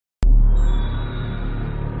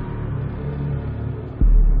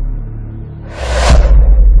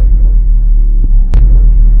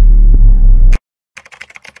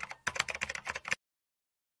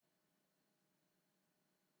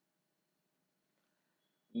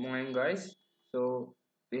Morning guys. So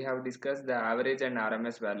we have discussed the average and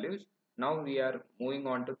RMS values. Now we are moving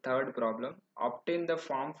on to third problem. Obtain the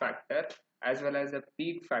form factor as well as the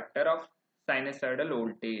peak factor of sinusoidal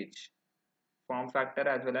voltage. Form factor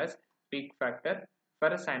as well as peak factor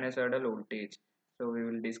for sinusoidal voltage. So we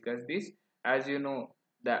will discuss this. As you know,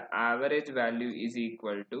 the average value is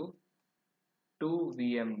equal to 2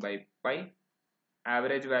 Vm by pi.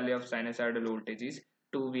 Average value of sinusoidal voltage is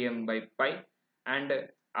 2 Vm by pi, and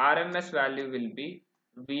RMS value will be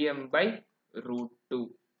Vm by root 2.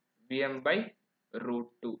 Vm by root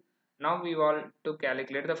 2. Now we want to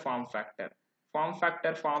calculate the form factor. Form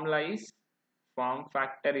factor formula is form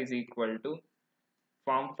factor is equal to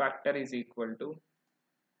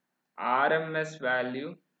RMS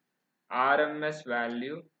value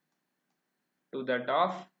to that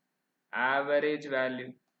of average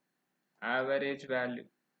value.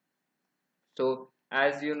 So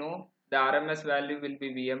as you know, the RMS value will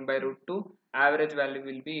be Vm by root 2, average value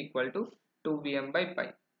will be equal to 2 Vm by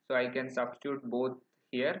pi. So I can substitute both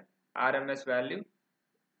here. RMS value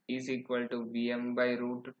is equal to Vm by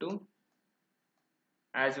root 2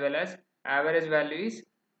 as well as average value is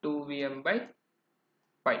 2 Vm by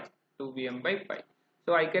pi. 2 Vm by pi.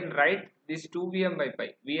 So I can write this 2 Vm by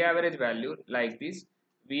pi, V average value like this.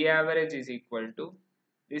 V average is equal to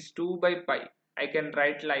this 2 by pi. I can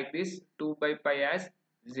write like this 2 by pi as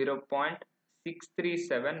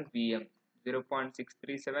 0.637 Vm.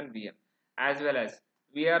 0.637 Vm, as well as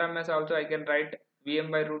VRMS also I can write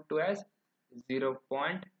Vm by root 2 as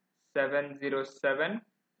 0.707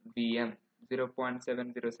 Vm.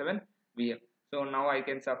 0.707 Vm. So now I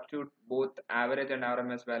can substitute both average and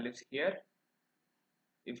RMS values here.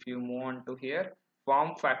 If you move on to here,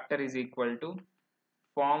 form factor is equal to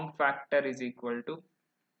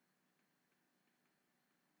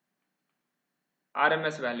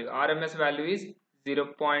RMS value. RMS value is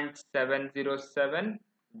 0.707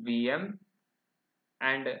 Vm,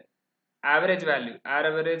 and average value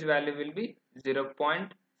will be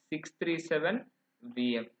 0.637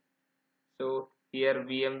 Vm. So here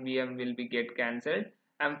Vm will be get cancelled,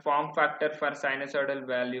 and form factor for sinusoidal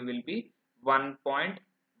value will be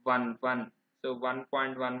 1.11. So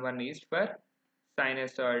 1.11 is for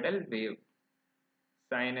sinusoidal wave.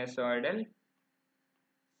 Sinusoidal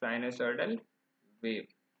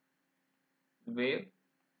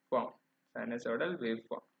waveform. Sinusoidal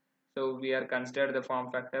waveform. So we are considered the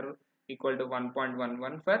form factor equal to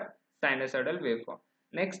 1.11 for sinusoidal waveform.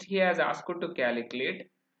 Next, he has asked to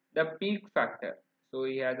calculate the peak factor. So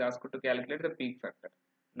he has asked to calculate the peak factor.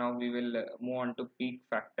 Now we will move on to peak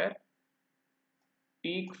factor.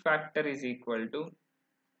 Peak factor is equal to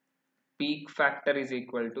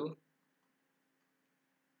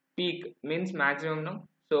peak means maximum, no?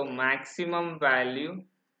 So maximum value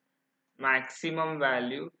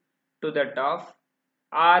to that of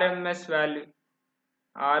RMS value.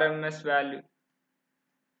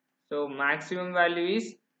 So maximum value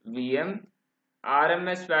is Vm.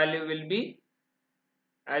 RMS value will be,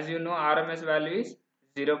 as you know, RMS value is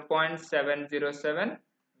 0.707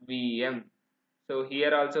 Vm. So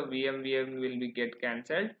here also Vm will be get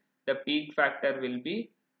cancelled. The peak factor will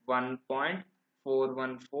be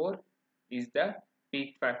 1.414 is the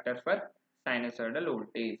peak factor for sinusoidal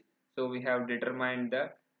voltage. So we have determined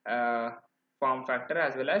the form factor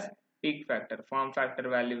as well as peak factor. Form factor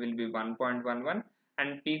value will be 1.11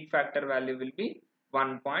 and peak factor value will be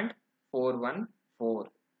 1.414.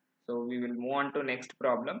 So we will move on to next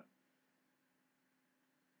problem.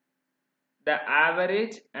 The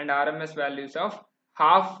average and RMS values of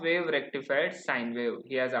half wave rectified sine wave.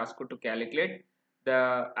 He has asked to calculate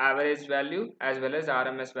the average value as well as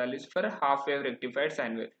RMS values for half wave rectified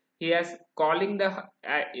sine wave. He has calling the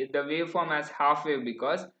waveform as half wave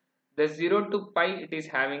because the 0 to pi it is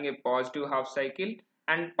having a positive half cycle,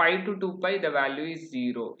 and pi to 2 pi the value is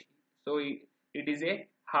 0. So it is a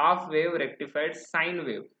half wave rectified sine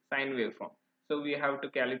waveform. So we have to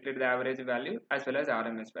calculate the average value as well as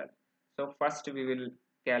RMS value. So first we will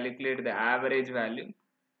calculate the average value.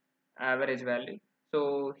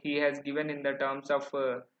 So he has given in the terms of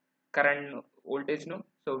current voltage, no?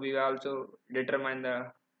 So we also determine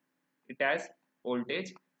it as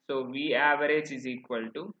voltage. So V average is equal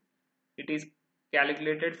to, it is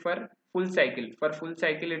calculated for full cycle. For full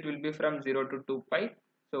cycle it will be from 0 to 2 pi.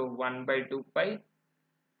 So 1 by 2 pi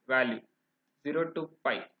value. 0 to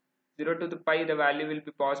pi. 0 to the pi the value will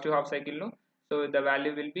be positive half cycle, no? So the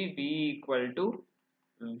value will be V equal to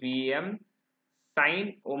Vm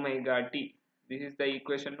sine omega t. This is the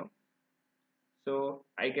equation, no? So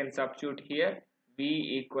I can substitute here V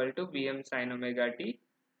equal to Vm sine omega t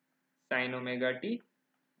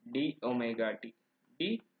d omega t.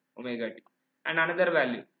 d omega t. And another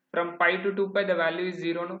value from pi to 2 pi the value is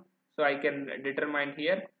 0 no, so I can determine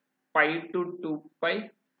here pi to 2 pi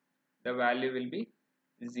the value will be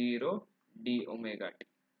 0 d omega t.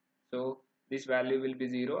 So this value will be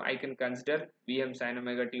 0. I can consider Vm sin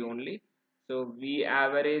omega t only. So V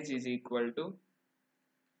average is equal to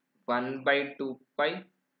 1 by 2 pi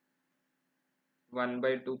 1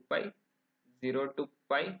 by 2 pi 0 to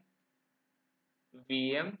pi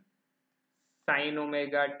Vm sin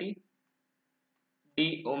omega t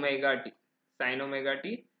d omega t, sin omega t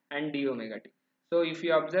and d omega t. So if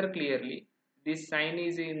you observe clearly, this sine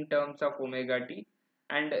is in terms of omega t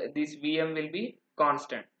and this Vm will be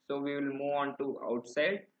constant. So we will move on to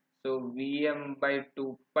outside. So Vm by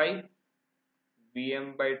 2 pi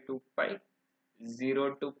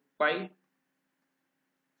 0 to pi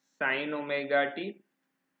sin omega t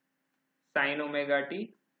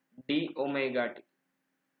d omega t.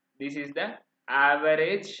 This is the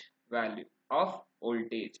average value of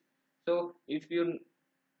voltage. So if you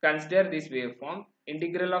consider this waveform,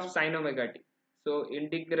 integral of sin omega t. So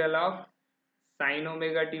integral of sin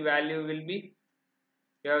omega t value will be,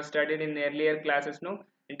 you have studied in earlier classes, no?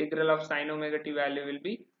 Integral of sin omega t value will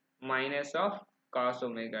be minus of cos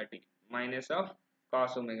omega t, minus of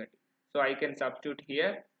cos omega t. So I can substitute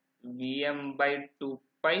here Vm by 2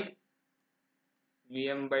 pi,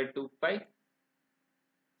 Vm by 2 pi.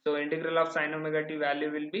 So integral of sin omega t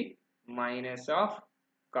value will be minus of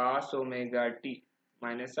cos omega t,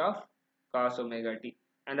 minus of cos omega t,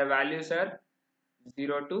 and the values are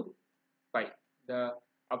 0 to pi. The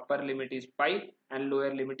upper limit is pi and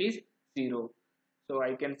lower limit is 0. So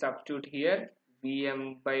I can substitute here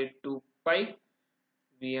Vm by 2 pi,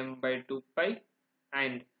 Vm by 2 pi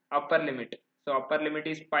and upper limit. So upper limit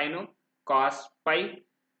is pi no, cos pi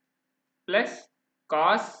plus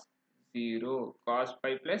cos 0, cos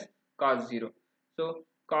pi plus cos 0. So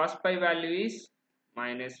cos pi value is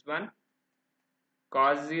minus 1,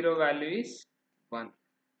 cos 0 value is 1.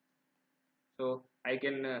 So I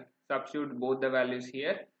can substitute both the values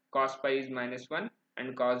here. Cos pi is minus 1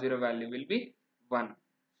 and cos 0 value will be 1.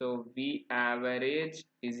 So V average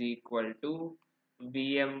is equal to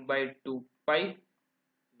Vm by 2 pi,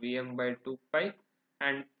 Vm by 2 pi,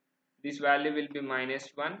 and this value will be minus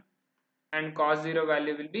 1 and cos 0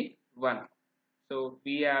 value will be 1. So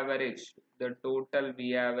V average, the total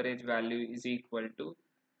V average value is equal to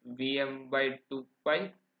Vm by 2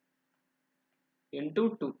 pi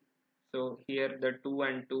into 2. So here the 2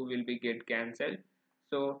 and 2 will be get cancelled.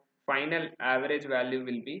 So final average value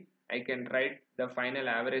will be, I can write the final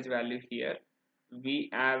average value here. V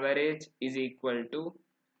average is equal to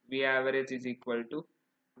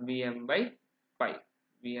Vm by pi,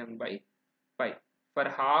 Vm by pi. For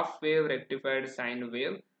half wave rectified sine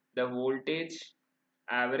wave, the voltage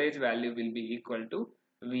average value will be equal to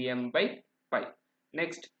Vm by pi.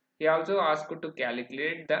 Next, he also asked to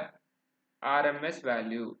calculate the RMS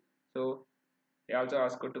value. So he also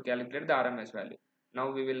asked to calculate the RMS value.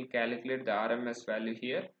 Now we will calculate the RMS value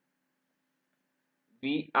here.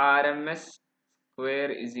 VRMS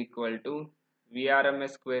square is equal to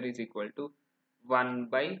 1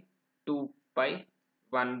 by 2 pi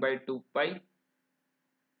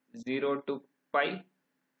 0 to pi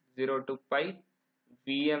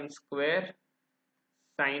Vm square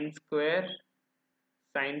sine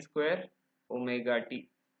square omega t.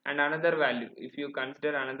 And another value, if you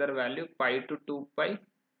consider another value, pi to 2 pi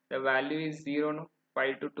the value is 0 no,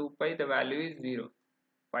 pi to 2 pi the value is 0,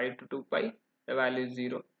 pi to 2 pi the value is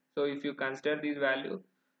 0. So if you consider this value,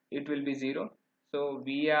 it will be 0. So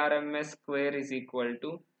VRMS square is equal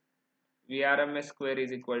to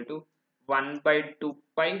 1 by 2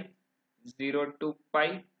 pi 0 to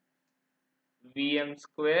pi Vm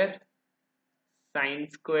square sine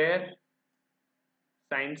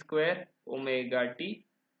square omega t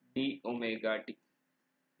d omega t.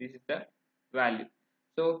 This is the value.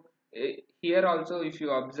 So here also, if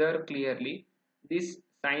you observe clearly, this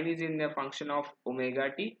sine is in the function of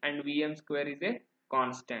omega t and Vm square is a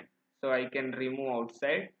constant. So I can remove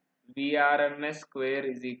outside. VRMS square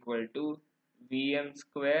is equal to Vm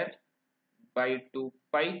square by 2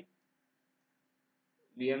 pi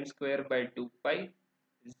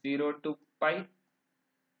 0 to pi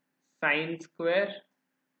sine square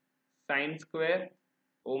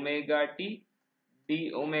omega t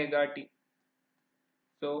d omega t.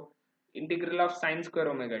 So integral of sine square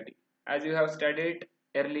omega t, as you have studied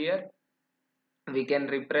earlier, we can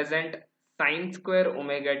represent sine square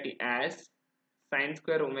omega t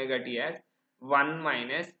as 1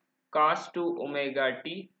 minus cos 2 omega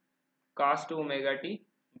t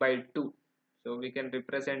by 2. So we can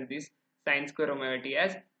represent this sine square omega t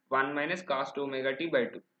as 1 minus cos 2 omega t by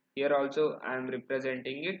 2. Here also I am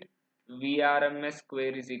representing it. Vrms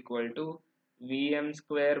square is equal to Vm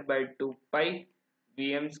square by 2 pi,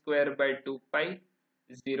 Vm square by 2 pi,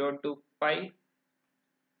 0 to pi,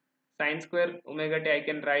 sine square omega t I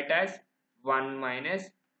can write as 1 minus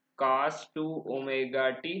cos 2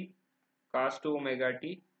 omega t, cos 2 omega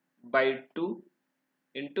t by 2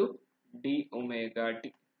 into d omega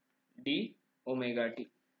t, d omega t.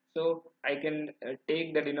 So I can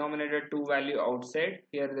take the denominator 2 value outside.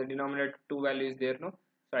 Here the denominator 2 value is there, no?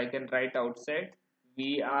 So I can write outside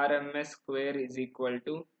Vrms square is equal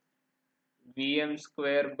to Vm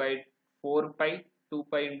square by 4 pi, 2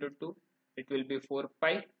 pi into 2, it will be 4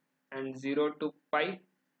 pi, and 0 to pi,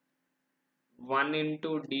 1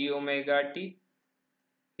 into d omega t,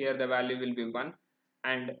 here the value will be 1,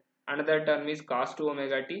 and another term is cos 2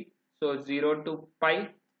 omega t. So 0 to pi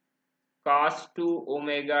cos 2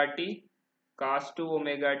 omega t, cos 2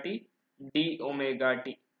 omega t d omega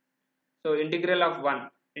t. So integral of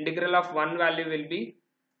 1 value will be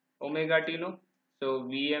omega t, no? So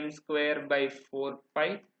Vm square by 4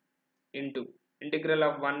 pi into integral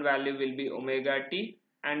of 1 value will be omega t,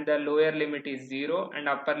 and the lower limit is 0 and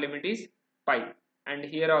upper limit is pi. And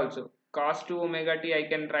here also cos 2 omega t I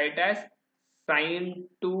can write as sin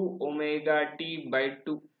 2 omega t by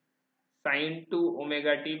 2, sin 2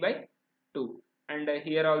 omega t by 2, and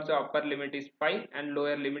here also upper limit is pi and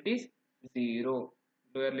lower limit is 0,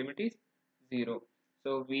 lower limit is 0.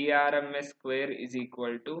 So Vrms square is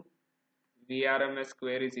equal to Vrms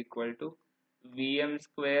square is equal to Vm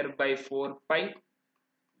square by 4 pi,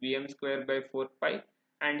 Vm square by 4 pi,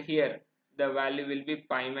 and here the value will be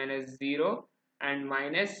pi minus 0 and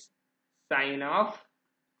minus sine of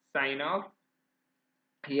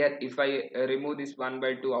here, if I remove this 1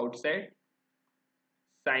 by 2 outside,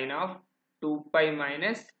 sine of 2 pi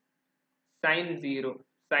minus sine 0,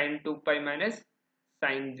 sine 2 pi minus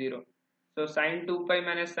sine 0. So sine 2 pi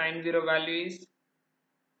minus sine 0 value is,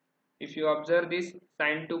 if you observe this,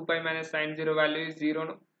 sine 2 pi minus sine 0 value is 0,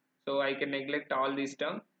 no? So I can neglect all these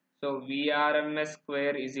terms. So Vrms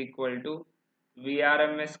square is equal to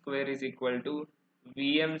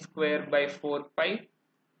Vm square by 4 pi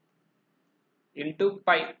into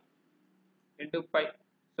pi.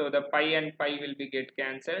 So the pi and pi will be get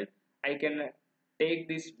cancelled. I can take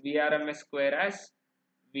this Vrms square as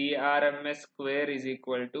Vrms square is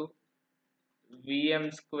equal to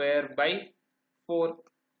Vm square by 4.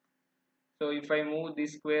 So if I move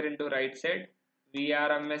this square into right side,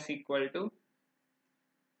 Vrms equal to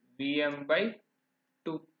Vm by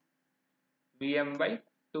 2, Vm by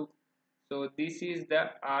 2. So this is the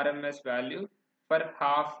RMS value for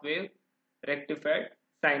half wave rectified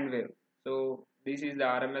sine wave. So this is the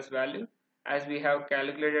RMS value. As we have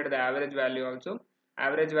calculated the average value also,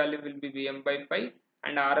 average value will be Vm by pi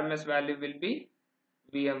and RMS value will be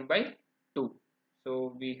Vm by 2.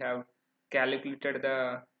 So we have calculated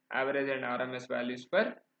the average and RMS values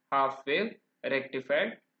for half wave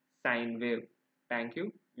rectified sine wave. Thank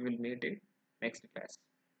you. We will meet in next class.